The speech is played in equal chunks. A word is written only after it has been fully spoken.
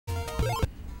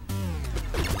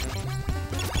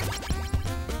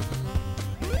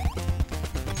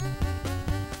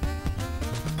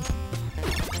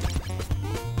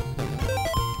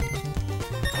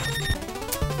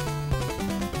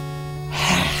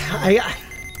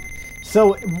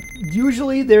So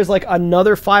usually there's like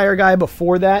another fire guy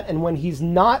before that, and when he's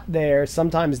not there,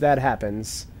 sometimes that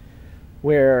happens.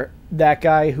 Where that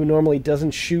guy who normally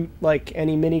doesn't shoot like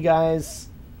any mini guys,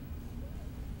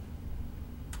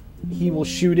 he will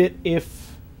shoot it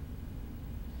if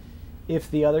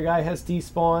the other guy has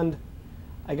despawned.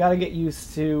 I gotta get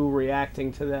used to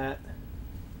reacting to that.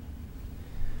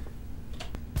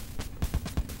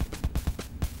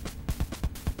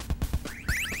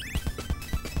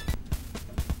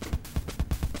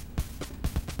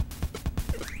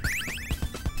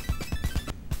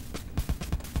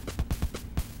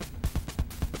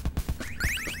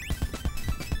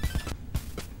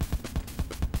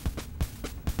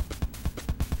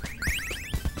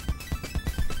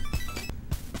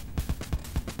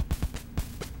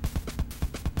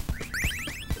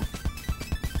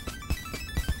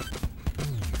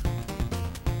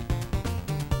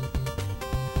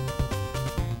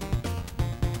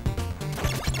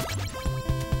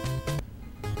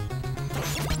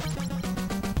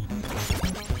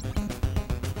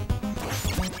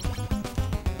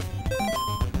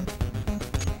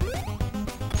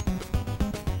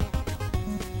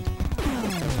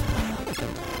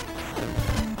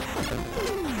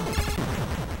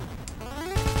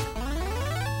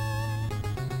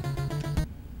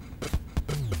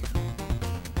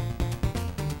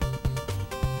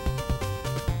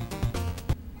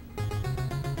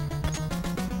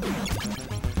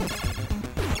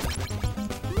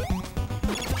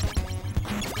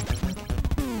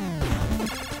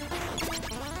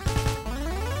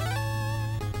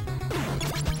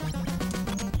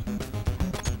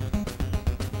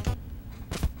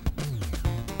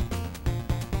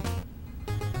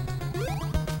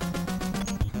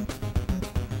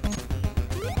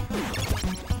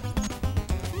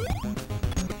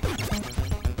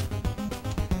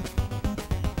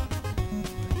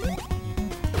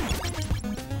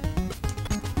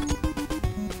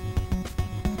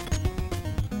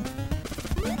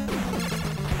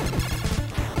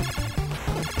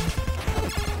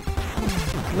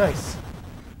 Nice.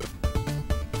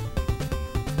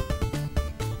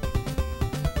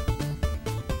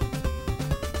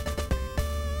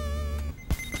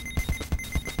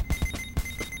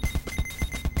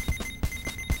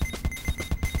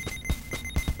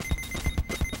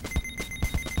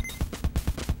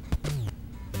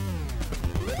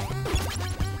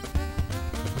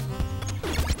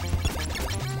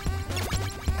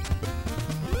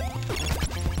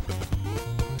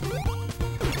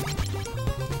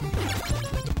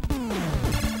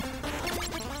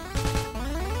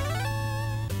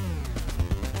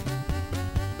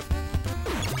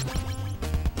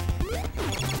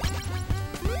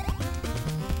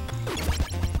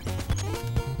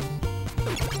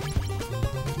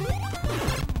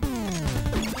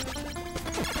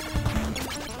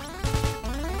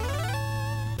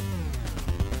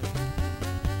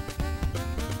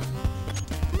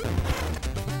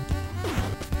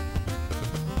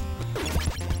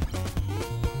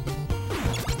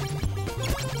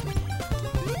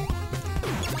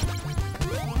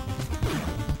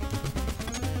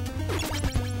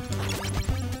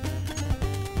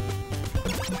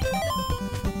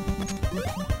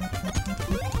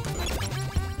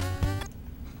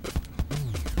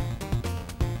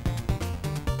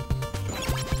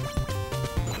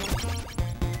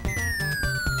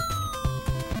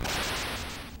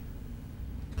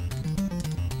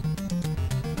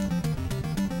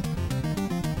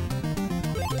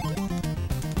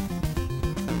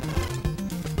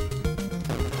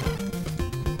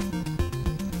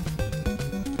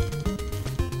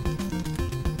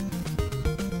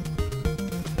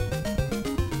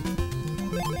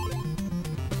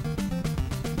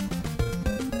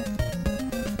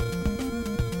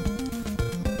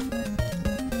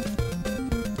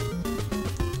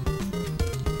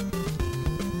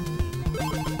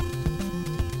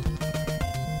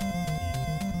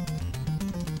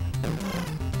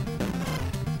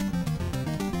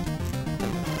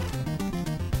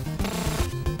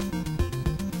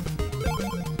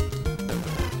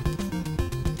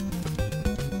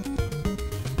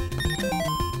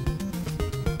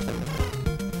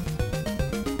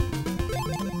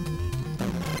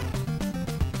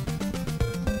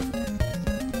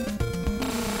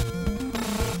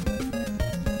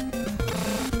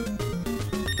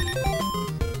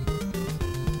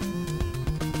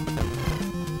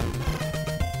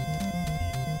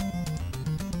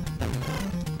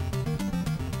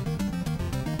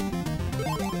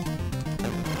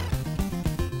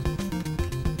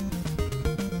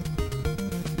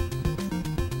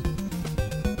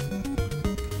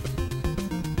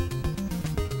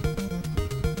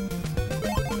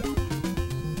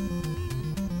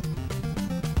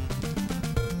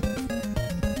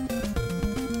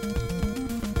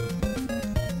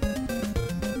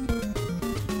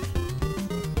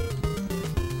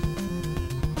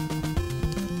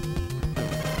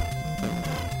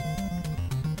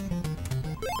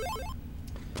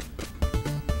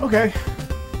 Okay.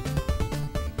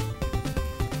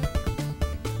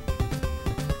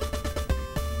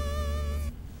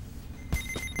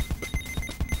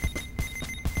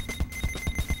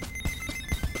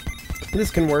 This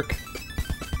can work.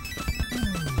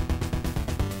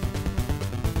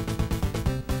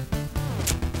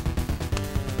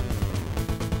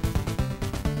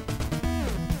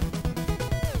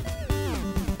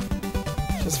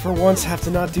 Just for once have to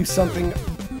not do something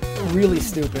really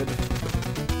stupid.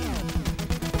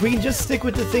 We can just stick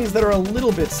with the things that are a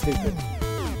little bit stupid.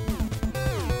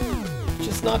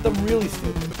 Just not the really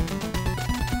stupid.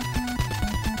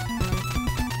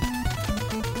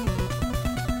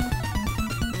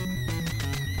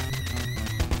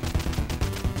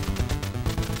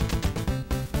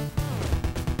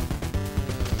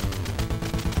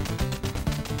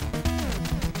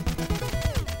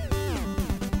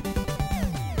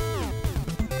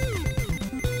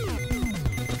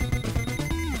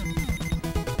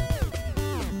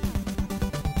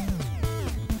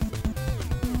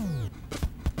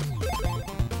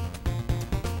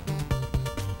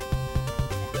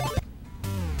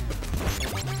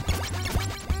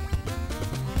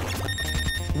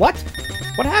 What?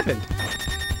 What happened?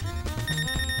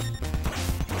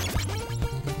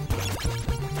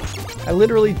 I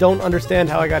literally don't understand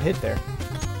how I got hit there.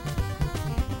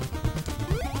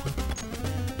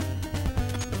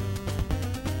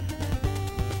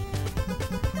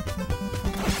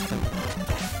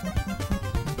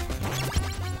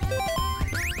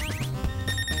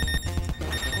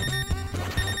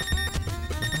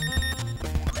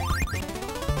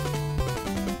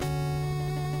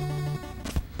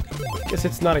 Guess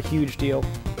it's not a huge deal.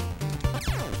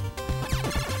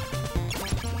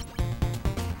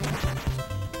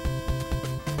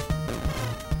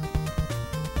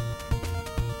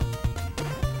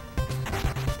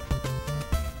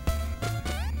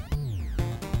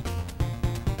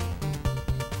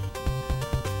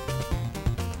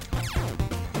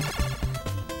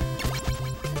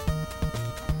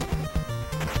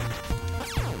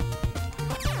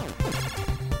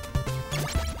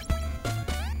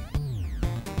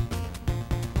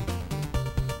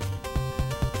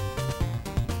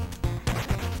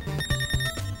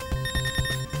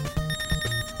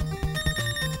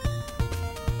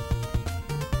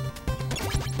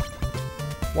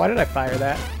 Why did I fire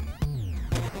that?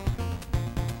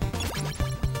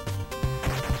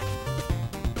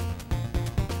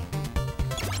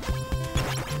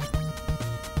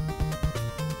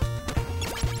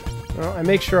 Well, I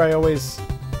make sure I always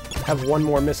have one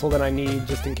more missile than I need,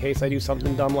 just in case I do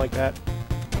something dumb like that.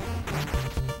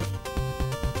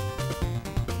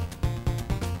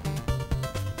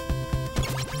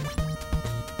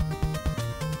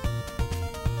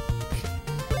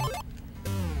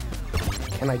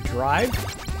 Can I drive?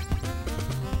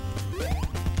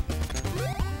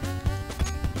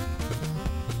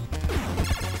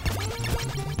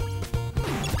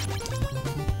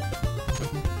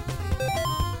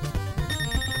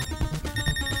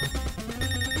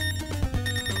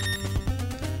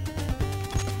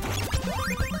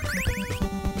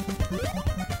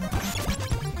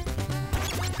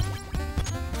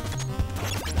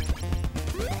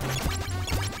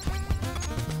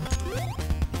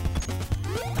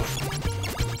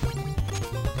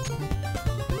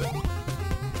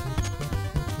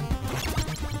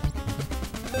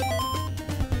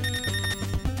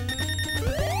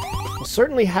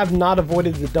 Certainly have not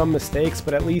avoided the dumb mistakes,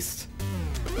 but at least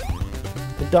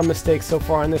the dumb mistakes so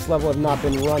far on this level have not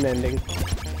been run ending.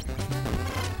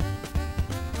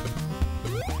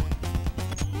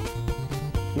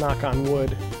 Knock on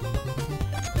wood.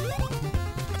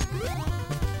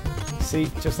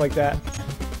 See, just like that.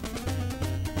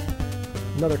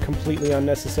 Another completely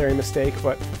unnecessary mistake,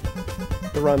 but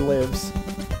the run lives.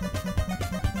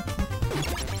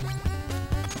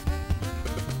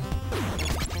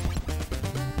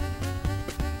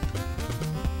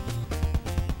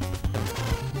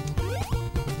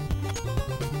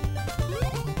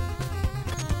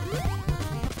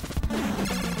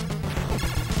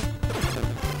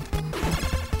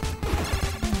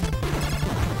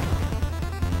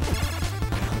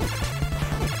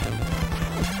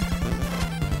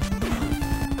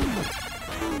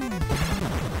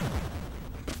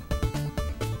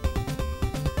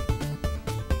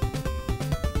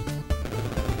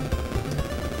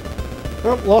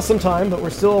 Well, lost some time, but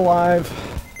we're still alive.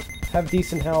 Have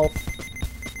decent health.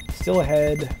 Still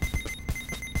ahead.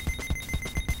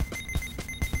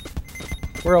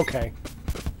 We're okay.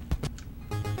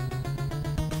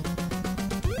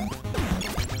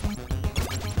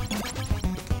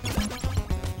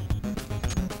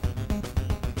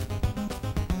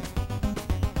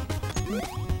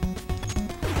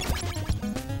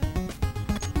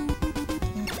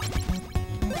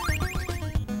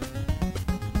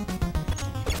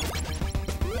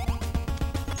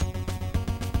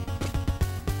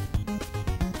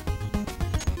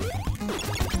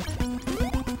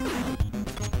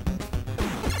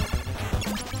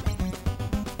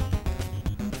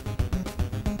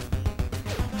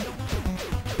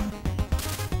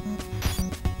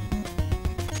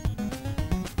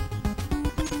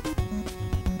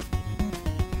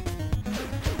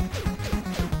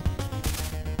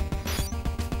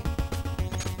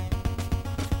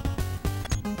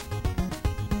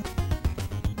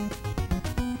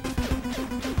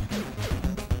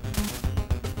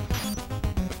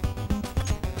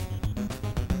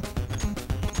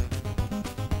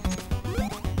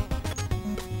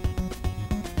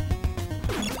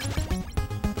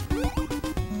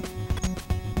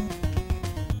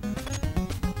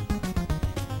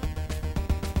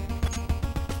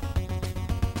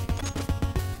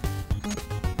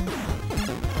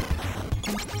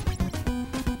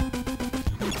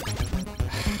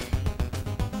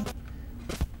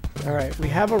 Alright, we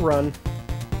have a run.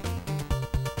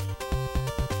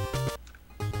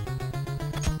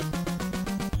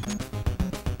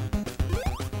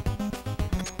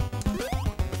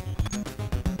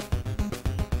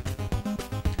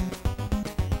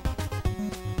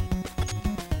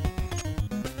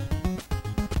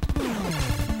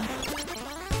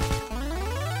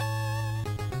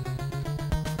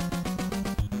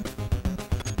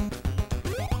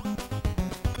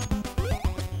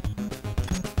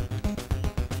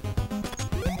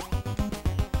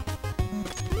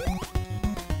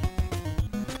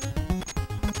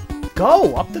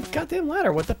 Go! Up the goddamn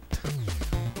ladder, what the...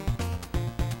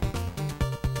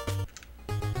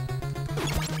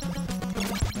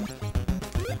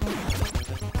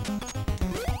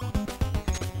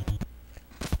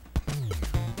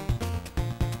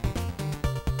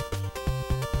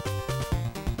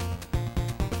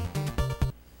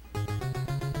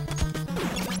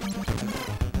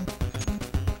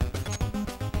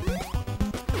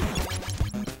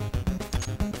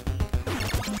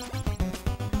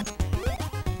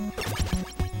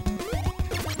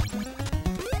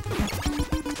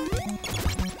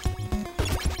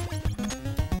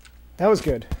 That was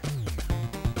good.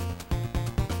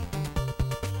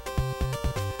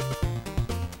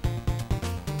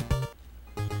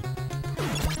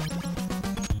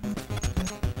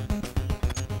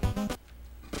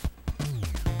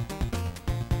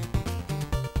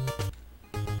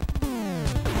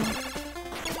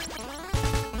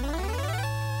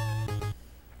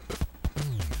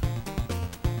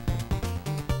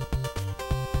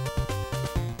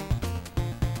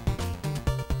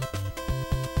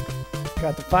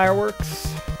 Got the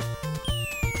fireworks.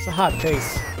 It's a hot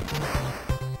pace.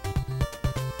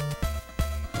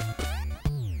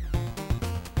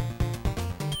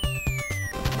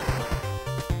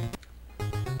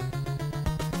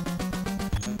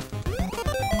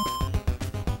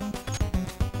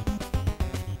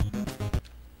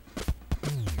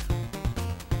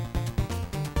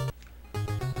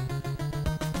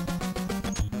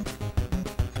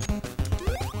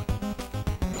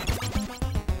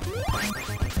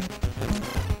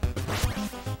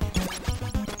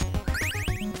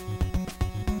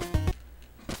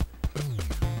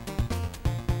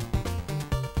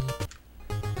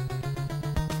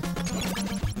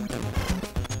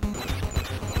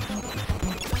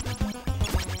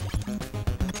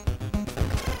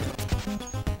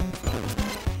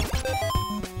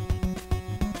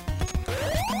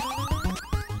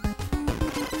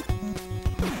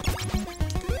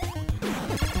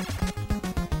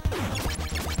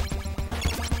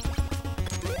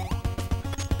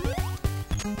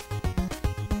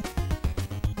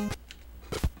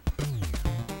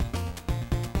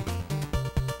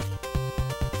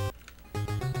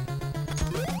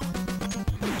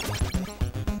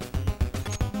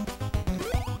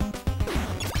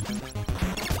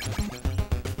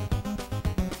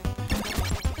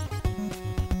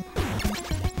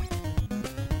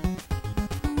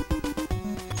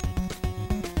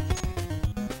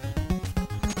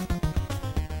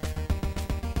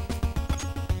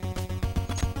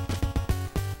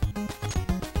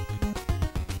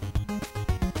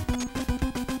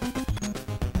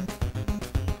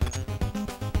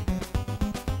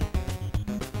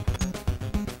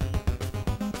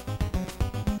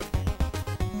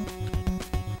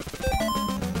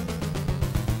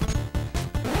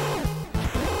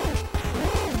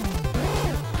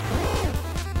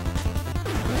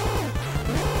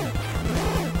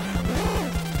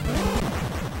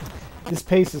 This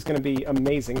pace is going to be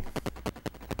amazing.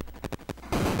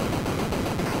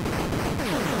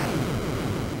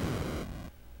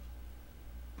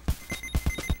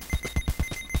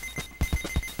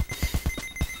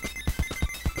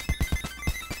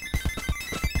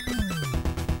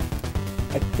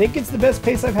 I think it's the best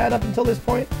pace I've had up until this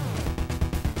point.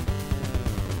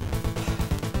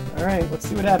 Alright, let's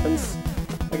see what happens.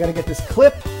 I gotta get this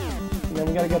clip, and then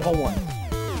we gotta get hole one.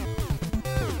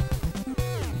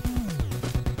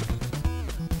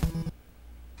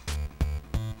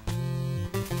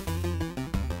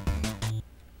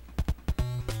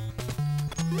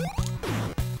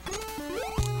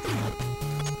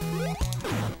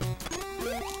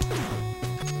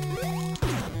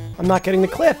 I'm not getting the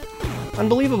clip!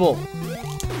 Unbelievable!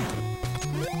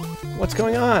 What's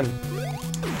going on?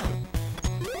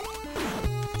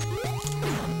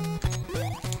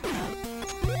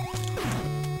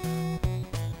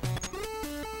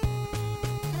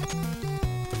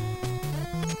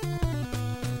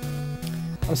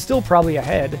 I'm still probably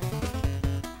ahead.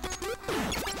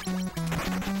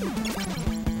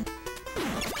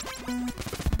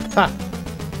 Ha!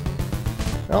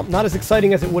 Well, not as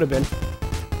exciting as it would have been.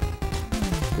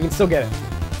 We can still get it.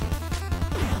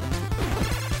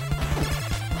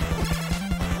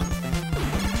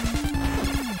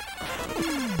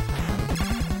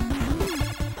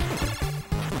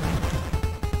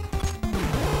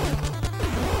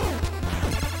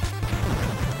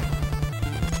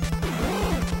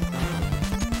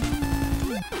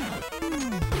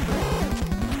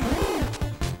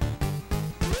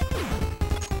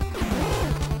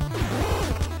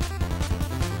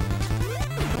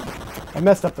 I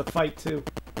messed up the fight, too.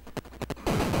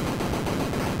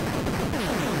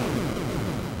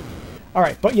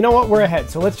 Alright, but you know what? We're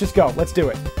ahead, so let's just go. Let's do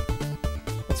it.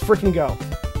 Let's freaking go.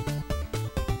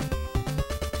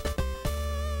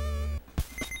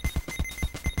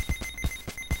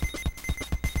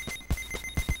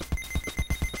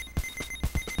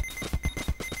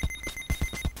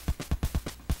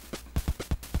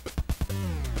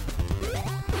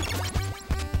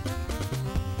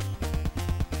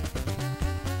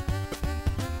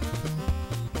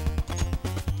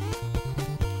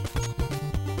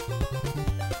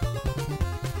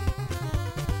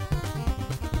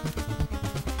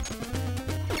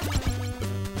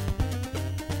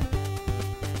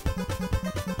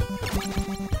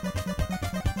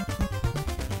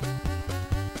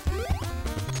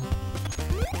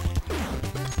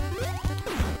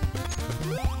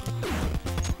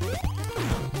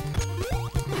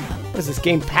 What is this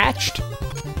game patched?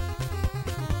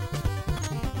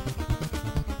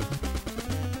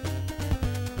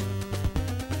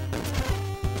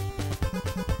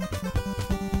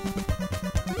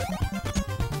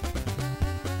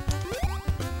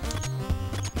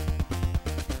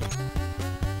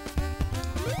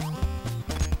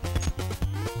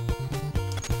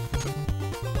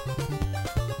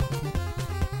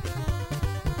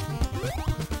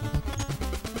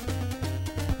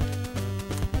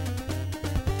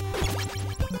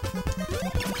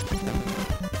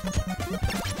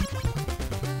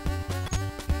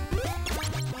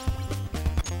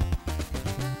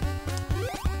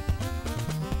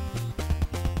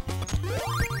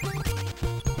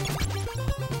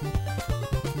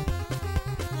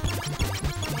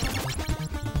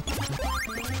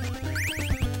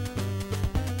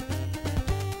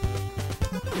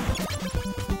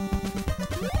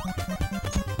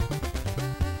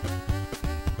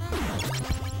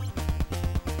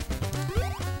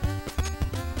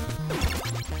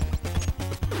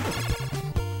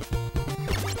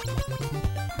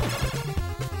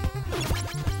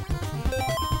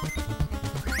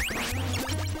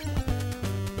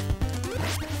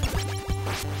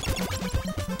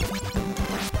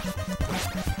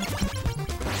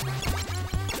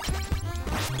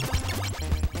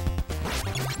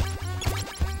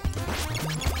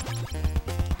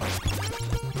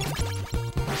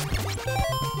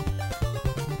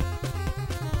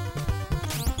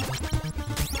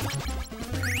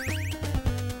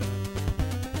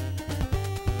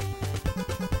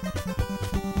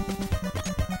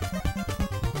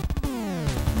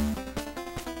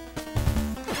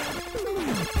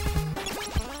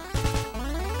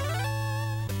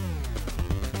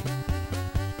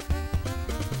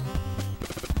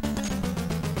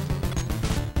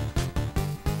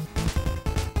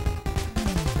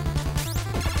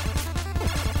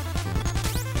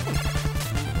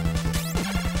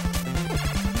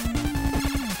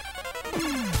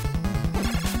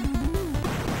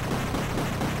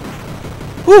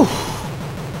 Whew!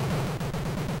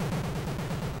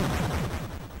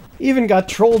 Even got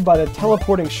trolled by the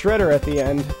teleporting shredder at the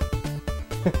end.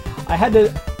 I had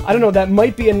to... I don't know, that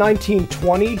might be a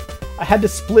 1920. I had to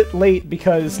split late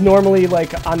because normally,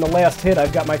 like, on the last hit,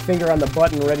 I've got my finger on the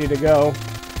button ready to go.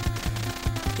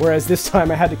 Whereas this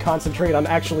time I had to concentrate on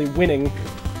actually winning,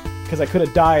 because I could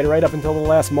have died right up until the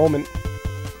last moment.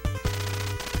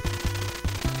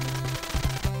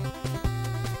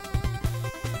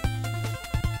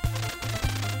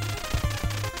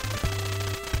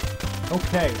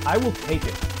 Okay, I will take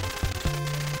it.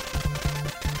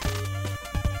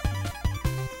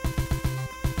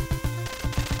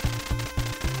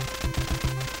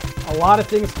 A lot of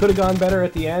things could have gone better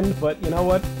at the end, but you know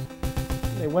what?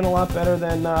 They went a lot better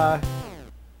than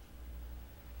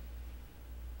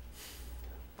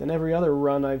every other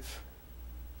run I've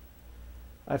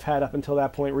had up until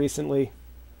that point recently.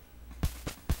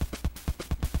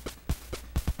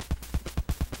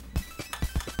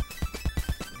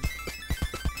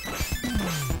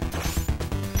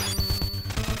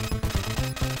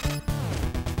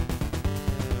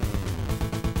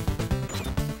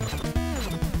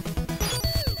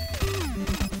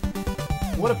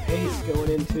 What a pace going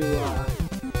into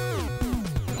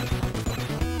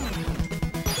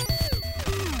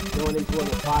going into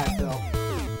level 5, though.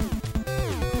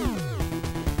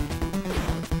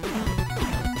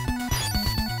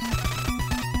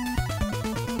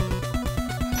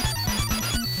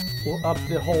 We'll up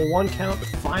the hole 1 count.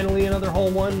 Finally, another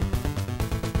hole 1.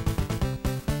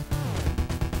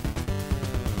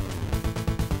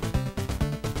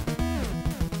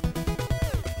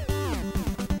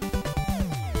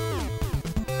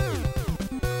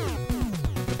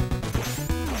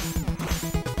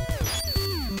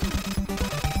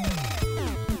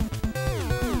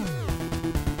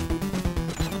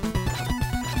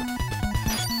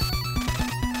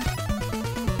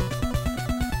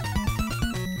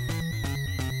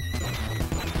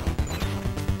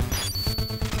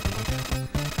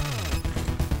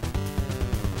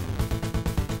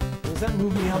 Does that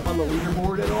move me up on the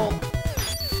leaderboard at all?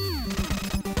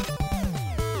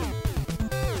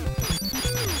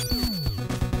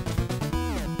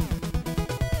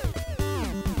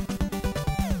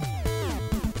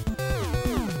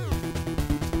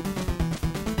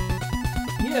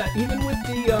 Yeah, even with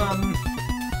the,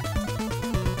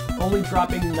 only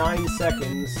dropping 9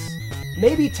 seconds,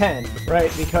 maybe 10,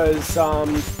 right? Because,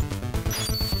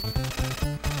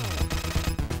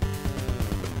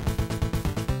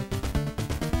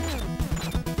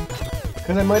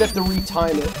 because I might have to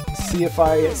retime it, see if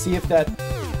that...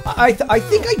 I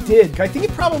think I did. I think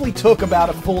it probably took about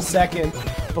a full second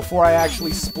before I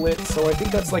actually split, so I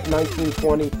think that's like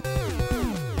 1920.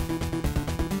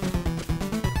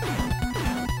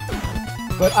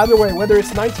 But either way, whether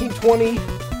it's 1920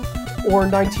 or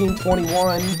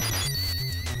 1921,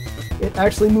 it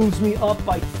actually moves me up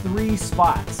by 3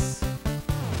 spots.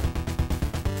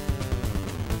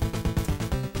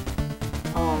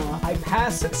 I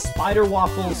passed Spider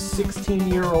Waffle's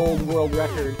 16-year-old world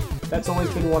record. That's always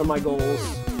been one of my goals.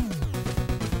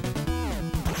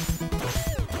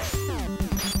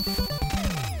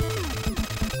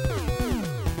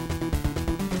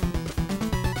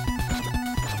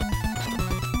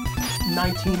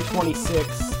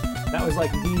 $19.26. That was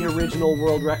like the original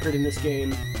world record in this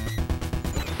game.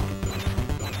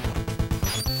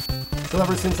 So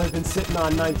ever since I've been sitting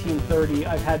on 1930,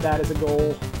 I've had that as a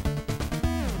goal.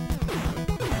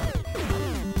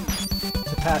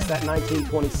 Past that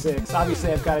 1926.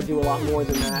 Obviously, I've got to do a lot more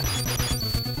than that.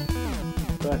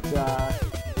 But,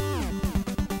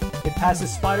 it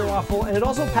passes Spider Waffle, and it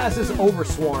also passes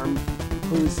Overswarm,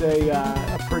 who's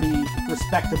a pretty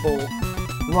respectable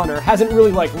runner. Hasn't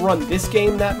really, like, run this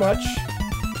game that much,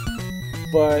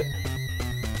 but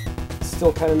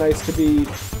still kind of nice to be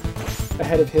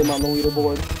ahead of him on the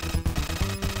leaderboard.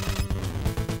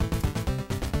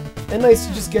 And nice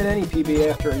to just get any PB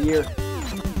after a year.